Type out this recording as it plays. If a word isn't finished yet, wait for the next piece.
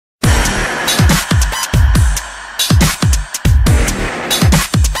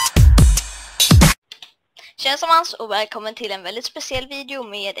Tjänstemäns och välkommen till en väldigt speciell video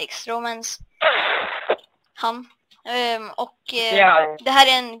med Extromens det här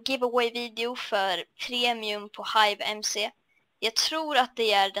är en giveaway-video för premium på Hive MC. Jag tror att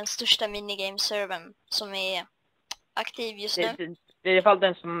det är den största minigame-servern som är aktiv just nu. Det är i alla fall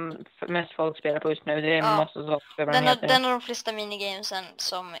den som mest folk spelar på just nu. Det är den har de flesta minigamesen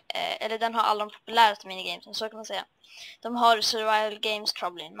som, eller den har alla de populäraste minigamesen, så kan man säga. De har survival games,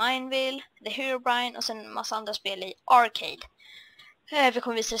 Trouble in Mineville, The Herobrine och sen en massa andra spel i Arcade. Vi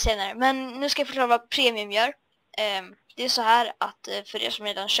kommer visa det senare. Men nu ska jag förklara vad premium gör. Det är så här att för er som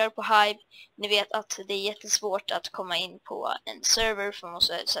redan kör på Hive, ni vet att det är jättesvårt att komma in på en server för man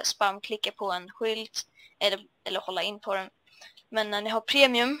måste så här, spamklicka på en skylt eller hålla in på den. Men när ni har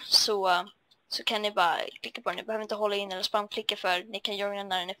premium så kan ni bara klicka på den. Ni behöver inte hålla in eller spamklicka för ni kan joina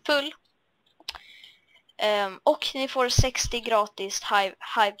när den är full. Och ni får 60 gratis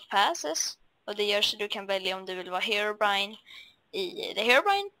Hive Passes. Och det gör så du kan välja om du vill vara Herobrine i The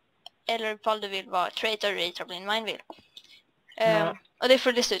Herobrine eller ifall du vill vara Traitor i Trouble in Mineville. Och det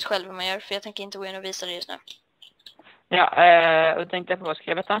får du lista ut själv hur man gör, för jag tänker inte gå in och visa det just nu. Ja, och tänkte på vad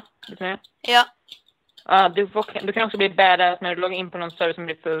ska jag veta? Ja. Du kan också bli badass när du loggar in på någon server som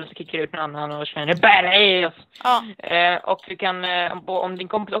blir full, så kickar du ut någon annan och känner badass. Ja. Och du kan, om din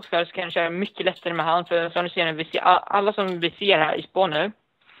kompis också så kan du köra mycket lättare med han. För som du ser, alla som vi ser här i spån nu,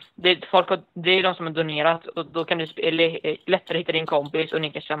 det är de som har donerat. Och då kan du lättare hitta din kompis och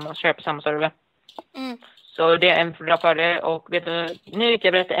ni kan köpa samma server. Så det är en bra fördel. Och vet du, nu ska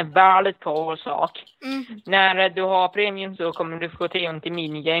jag berätta en väldigt cool sak. När du har premium så kommer du få tillgång till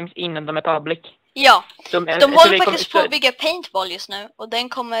minigames innan de är public. Ja, de håller faktiskt på att bygga paintball just nu. Och den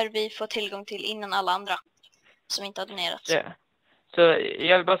kommer vi få tillgång till innan alla andra som inte har donerat. Ja. Så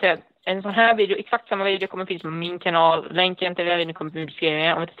jag vill bara säga att en sån här video, exakt samma video, kommer finnas på min kanal. Länken till den videon kommer bli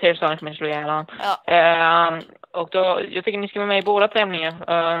beskrivningen. Om inte till så kommer jag slå ihjäl han. Ja. Och då, jag tycker ni ska vara med i båda tävlingar.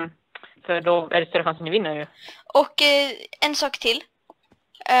 För då är det större chans att ni vinner ju. Och en sak till.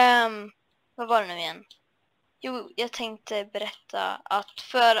 Vad var det nu igen? Jo, jag tänkte berätta att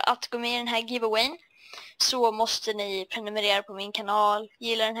för att gå med i den här giveawayen så måste ni prenumerera på min kanal,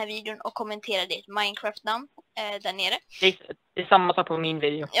 gilla den här videon och kommentera ditt Minecraft-namn där nere. Det är samma sak på min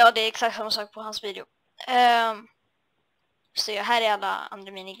video. Ja, det är exakt samma sak på hans video. Så här är alla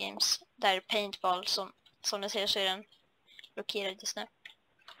andra minigames. Där paintball, som ni ser så är den blockerad just nu.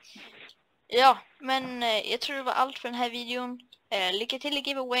 Ja, men jag tror det var allt för den här videon. Lycka till i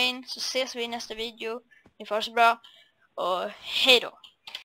giveawayen så ses vi i nästa video. Ni får det så bra och hej då!